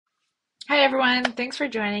Hi everyone, thanks for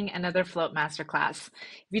joining another Float Masterclass. If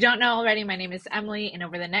you don't know already, my name is Emily, and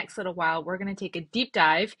over the next little while, we're going to take a deep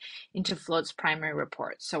dive into Float's primary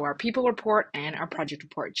report. So our people report and our project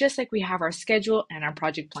report, just like we have our schedule and our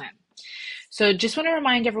project plan. So just want to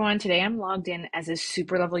remind everyone, today I'm logged in as a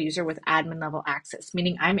super level user with admin level access,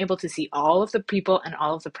 meaning I'm able to see all of the people and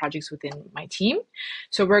all of the projects within my team.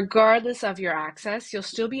 So regardless of your access, you'll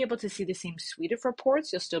still be able to see the same suite of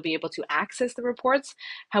reports. You'll still be able to access the reports.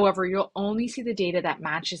 However, you'll only see the data that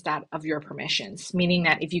matches that of your permissions, meaning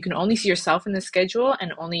that if you can only see yourself in the schedule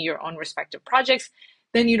and only your own respective projects,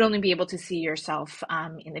 then you'd only be able to see yourself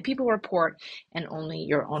in the people report and only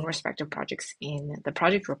your own respective projects in the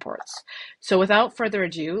project reports. So without further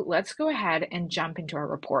ado, let's go ahead and jump into our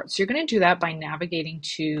report. So you're going to do that by navigating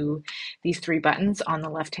to these three buttons on the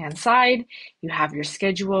left-hand side. You have your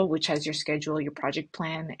schedule, which has your schedule, your project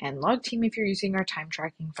plan, and log team if you're using our time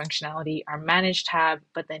tracking functionality, our manage tab,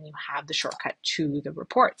 but then you have the shortcut to the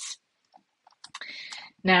reports.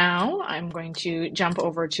 Now I'm going to jump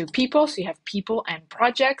over to people. So you have people and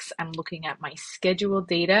projects. I'm looking at my schedule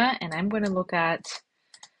data, and I'm going to look at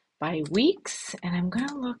by weeks, and I'm going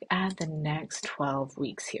to look at the next 12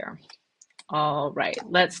 weeks here. All right,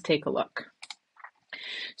 let's take a look.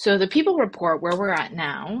 So the people report, where we're at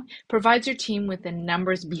now, provides your team with the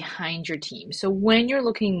numbers behind your team. So when you're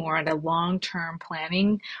looking more at a long-term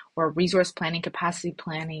planning or resource planning, capacity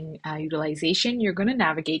planning, utilization, you're going to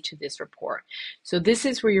navigate to this report. So this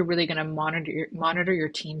is where you're really going to monitor your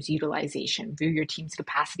team's utilization, view your team's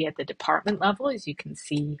capacity at the department level, as you can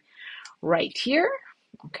see right here.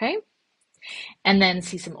 Okay. And then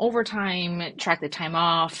see some overtime, track the time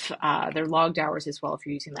off, their logged hours as well if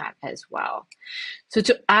you're using that as well. So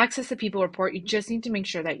to access the people report, you just need to make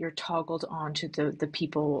sure that you're toggled onto the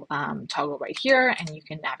people toggle right here, and you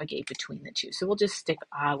can navigate between the two. So we'll just stick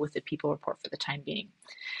with the people report for the time being.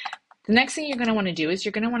 The next thing you're going to want to do is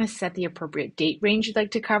you're going to want to set the appropriate date range you'd like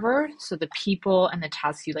to cover. So the people and the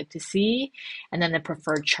tasks you'd like to see, and then the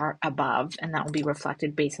preferred chart above, and that will be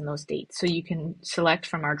reflected based on those dates. So you can select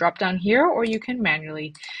from our drop down here, or you can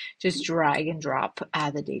manually just drag and drop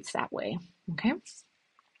the dates that way. Okay.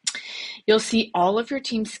 You'll see all of your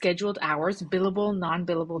team's scheduled hours, billable,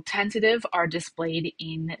 non-billable, tentative, are displayed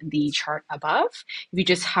in the chart above. If you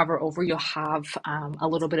just hover over, you'll have a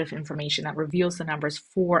little bit of information that reveals the numbers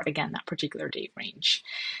for, again, that particular date range.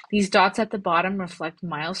 These dots at the bottom reflect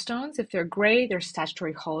milestones. If they're gray, they're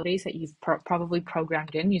statutory holidays that you've probably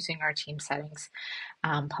programmed in using our team settings,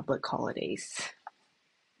 public holidays.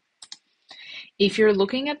 If you're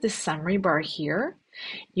looking at the summary bar here,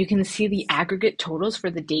 you can see the aggregate totals for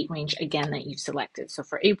the date range, again, that you've selected. So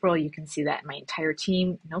for April, you can see that my entire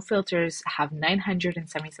team, no filters, have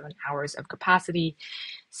 977 hours of capacity,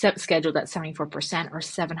 scheduled at 74%, or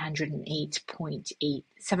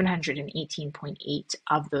 718.8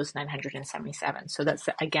 of those 977. So that's,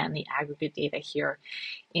 again, the aggregate data here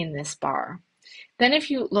in this bar. Then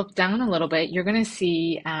if you look down a little bit, you're going to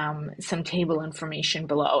see some table information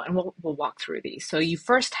below, and we'll walk through these. So you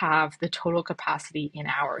first have the total capacity in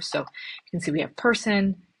hours. So you can see we have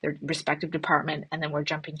person, their respective department, and then we're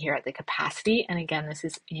jumping here at the capacity. And again, this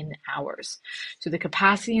is in hours. So the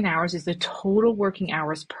capacity in hours is the total working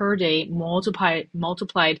hours per day multiplied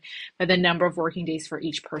by the number of working days for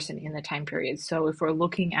each person in the time period. So if we're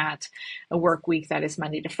looking at a work week that is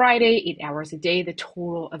Monday to Friday, 8 hours a day, the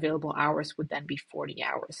total available hours would then be 40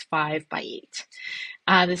 hours, 5 by 8.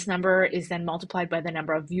 This number is then multiplied by the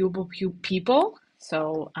number of viewable people.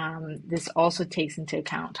 So this also takes into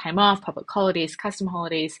account time off, public holidays, custom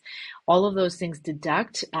holidays. All of those things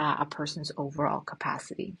deduct a person's overall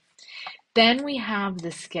capacity. Then we have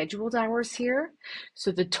the scheduled hours here.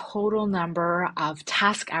 So the total number of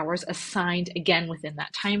task hours assigned, again, within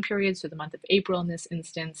that time period. So the month of April in this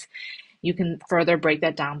instance, you can further break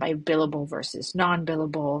that down by billable versus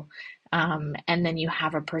non-billable. And then you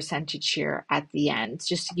have a percentage here at the end,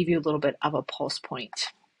 just to give you a little bit of a pulse point.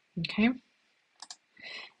 Okay.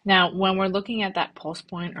 Now, when we're looking at that pulse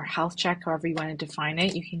point or health check, however you want to define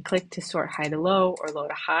it, you can click to sort high to low or low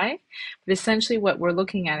to high. But essentially what we're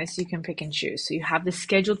looking at is you can pick and choose. So you have the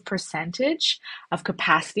scheduled percentage of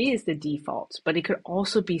capacity is the default, but it could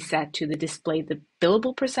also be set to display the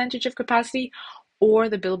billable percentage of capacity or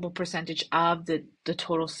the billable percentage of the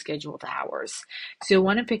total scheduled hours. So you'll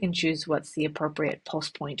want to pick and choose what's the appropriate pulse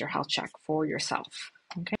point or health check for yourself.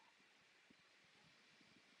 Okay.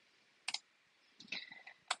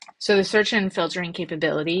 So the search and filtering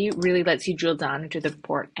capability really lets you drill down into the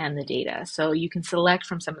report and the data. So you can select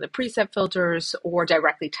from some of the preset filters or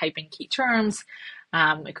directly type in key terms.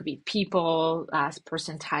 It could be people,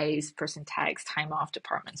 person types, person tags, time off,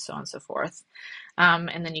 departments, so on and so forth.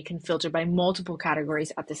 And then you can filter by multiple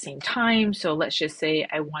categories at the same time. So let's just say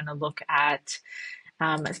I want to look at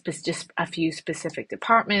just a few specific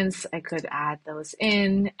departments. I could add those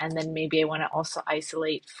in, and then maybe I want to also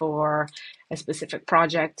isolate for a specific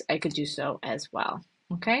project. I could do so as well.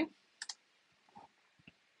 Okay.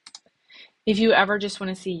 If you ever just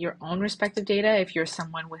want to see your own respective data, if you're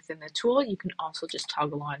someone within the tool, you can also just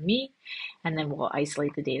toggle on me, and then we'll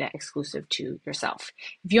isolate the data exclusive to yourself.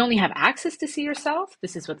 If you only have access to see yourself,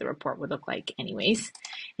 this is what the report would look like anyways.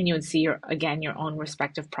 And you would see, again, your own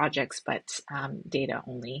respective projects, but data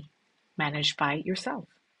only managed by yourself.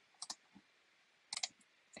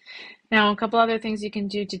 Now, a couple other things you can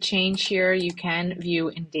do to change here. You can view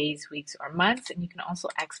in days, weeks, or months, and you can also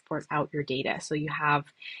export out your data. So you have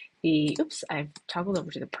I've toggled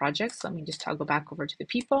over to the projects. Let me just toggle back over to the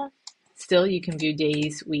people. Still, you can view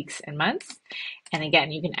days, weeks, and months. And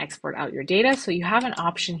again, you can export out your data. So you have an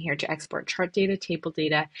option here to export chart data, table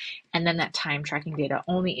data, and then that time tracking data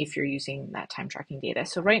only if you're using that time tracking data.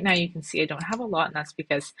 So right now you can see I don't have a lot, and that's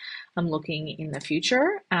because I'm looking in the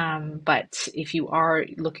future. But if you are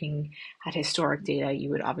looking at historic data,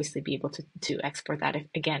 you would obviously be able to export that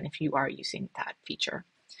if you are using that feature.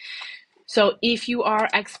 So if you are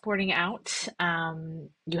exporting out,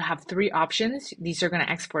 you have three options. These are going to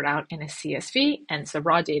export out in a CSV, and it's the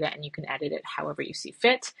raw data, and you can edit it however you see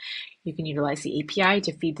fit. You can utilize the API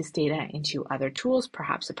to feed this data into other tools,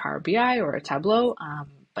 perhaps a Power BI or a Tableau,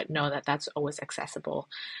 but know that that's always accessible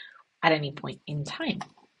at any point in time.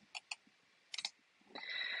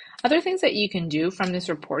 Other things that you can do from this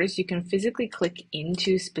report is you can physically click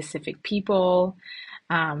into specific people.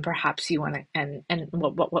 Perhaps you want to, and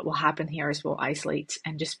what will happen here is we'll isolate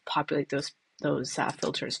and just populate those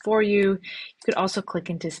filters for you. You could also click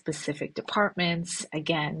into specific departments,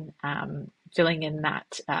 again, filling in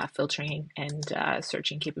that filtering and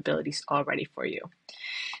searching capabilities already for you.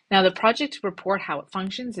 Now, the project report, how it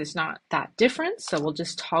functions, is not that different. So we'll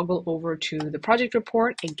just toggle over to the project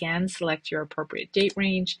report. Again, select your appropriate date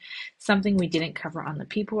range. Something we didn't cover on the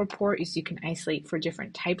people report is you can isolate for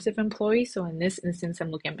different types of employees. So in this instance,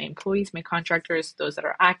 I'm looking at my employees, my contractors, those that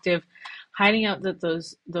are active, hiding out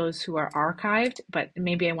those who are archived, but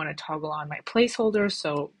maybe I want to toggle on my placeholders.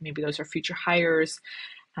 So maybe those are future hires,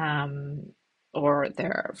 or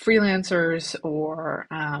they're freelancers, or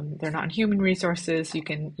they're not human resources. You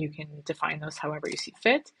can define those however you see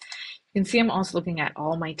fit. You can see I'm also looking at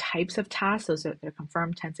all my types of tasks. Those are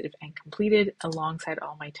confirmed, tentative, and completed, alongside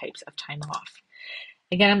all my types of time off.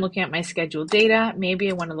 Again, I'm looking at my scheduled data. Maybe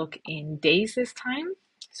I want to look in days this time.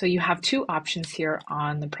 So you have two options here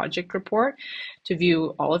on the project report to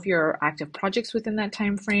view all of your active projects within that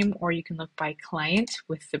time frame, or you can look by client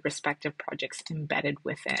with the respective projects embedded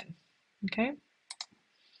within. Okay.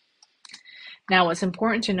 Now, what's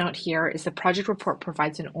important to note here is the project report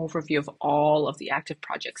provides an overview of all of the active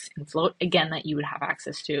projects in Float, again, that you would have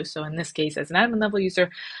access to. So in this case, as an admin level user,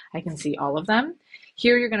 I can see all of them.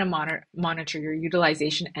 Here, you're going to monitor your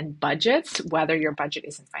utilization and budgets, whether your budget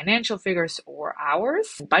is in financial figures or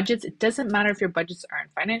hours. Budgets, it doesn't matter if your budgets are in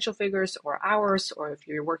financial figures or hours, or if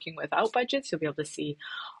you're working without budgets, you'll be able to see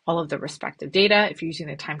all of the respective data. If you're using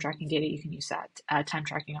the time tracking data, you can use that time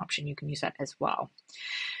tracking option. You can use that as well.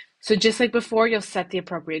 So just like before, you'll set the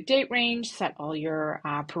appropriate date range, set all your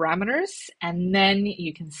parameters, and then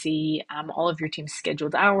you can see all of your team's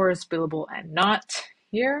scheduled hours, billable and not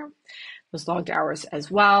here, those logged hours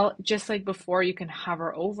as well. Just like before, you can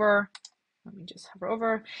hover over. Let me just hover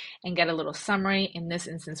over and get a little summary. In this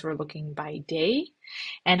instance, we're looking by day,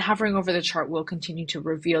 and hovering over the chart will continue to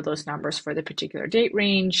reveal those numbers for the particular date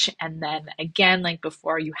range. And then again, like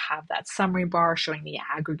before, you have that summary bar showing the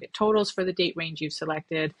aggregate totals for the date range you've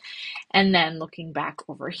selected. And then looking back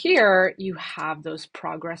over here, you have those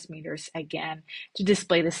progress meters again to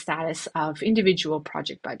display the status of individual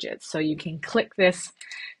project budgets. So you can click this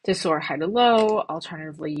to sort high to low.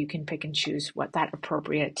 Alternatively, you can pick and choose what that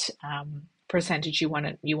appropriate percentage you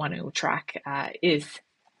want to track is.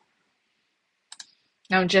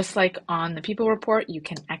 Now, just like on the people report, you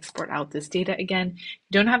can export out this data again.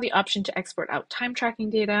 You don't have the option to export out time tracking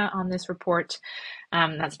data on this report.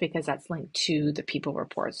 That's because that's linked to the people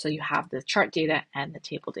report. So you have the chart data and the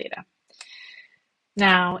table data.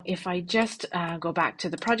 Now, if I just go back to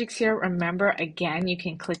the projects here, remember, again, you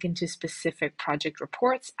can click into specific project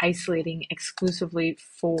reports, isolating exclusively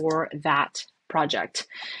for that project.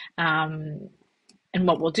 And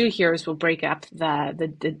what we'll do here is we'll break up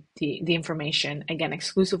the information, again,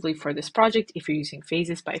 exclusively for this project if you're using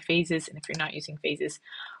phases by phases, and if you're not using phases,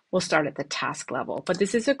 we'll start at the task level. But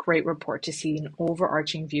this is a great report to see an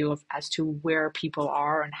overarching view of as to where people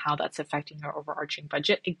are and how that's affecting your overarching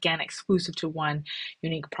budget. Again, exclusive to one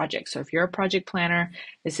unique project. So if you're a project planner,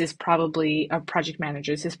 this is probably a project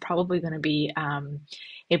manager. This is probably going to be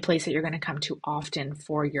a place that you're going to come to often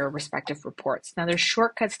for your respective reports. Now, there's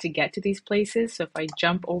shortcuts to get to these places. So if I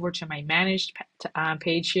jump over to my managed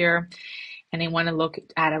page here, and I want to look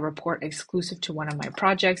at a report exclusive to one of my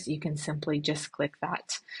projects, you can simply just click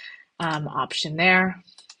that option there.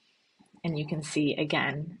 And you can see,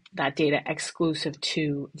 again, that data exclusive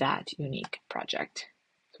to that unique project.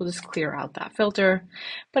 So we'll just clear out that filter.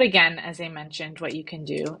 But again, as I mentioned, what you can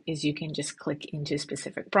do is you can just click into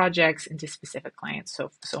specific projects, into specific clients,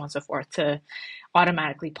 so on and so forth, to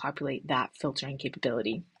automatically populate that filtering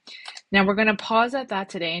capability. Now we're going to pause at that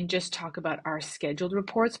today and just talk about our scheduled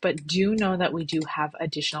reports, but do know that we do have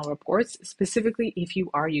additional reports, specifically if you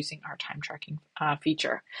are using our time tracking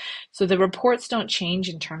feature. So the reports don't change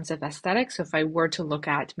in terms of aesthetics. So if I were to look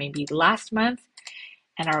at maybe last month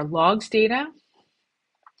and our logs data,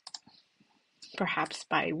 perhaps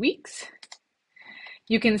by weeks,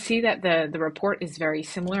 you can see that the report is very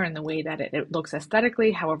similar in the way that it looks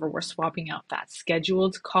aesthetically. However, we're swapping out that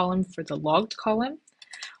scheduled column for the logged column.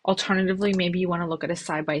 Alternatively, maybe you want to look at a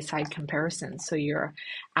side-by-side comparison. So your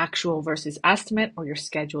actual versus estimate, or your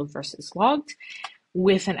scheduled versus logged,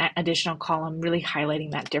 with an additional column really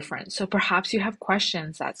highlighting that difference. So perhaps you have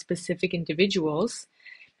questions that specific individuals,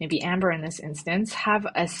 maybe Amber in this instance, have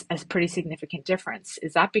a pretty significant difference.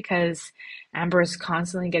 Is that because Amber is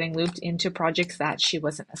constantly getting looped into projects that she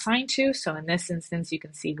wasn't assigned to? So in this instance, you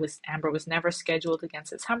can see Amber was never scheduled against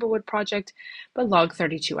this Humberwood project, but logged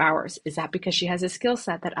 32 hours. Is that because she has a skill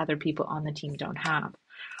set that other people on the team don't have?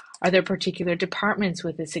 Are there particular departments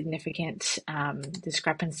with a significant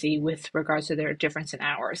discrepancy with regards to their difference in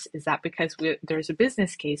hours? Is that because there's a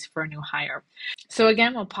business case for a new hire? So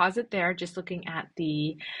again, we'll pause it there, just looking at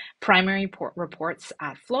the primary reports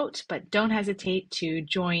at Float, but don't hesitate to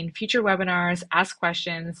join future webinars, ask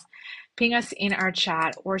questions, ping us in our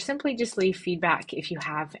chat, or simply just leave feedback if you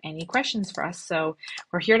have any questions for us. So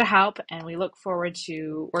we're here to help, and we look forward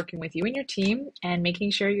to working with you and your team and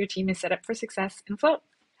making sure your team is set up for success in Float.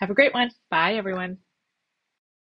 Have a great one. Bye, everyone.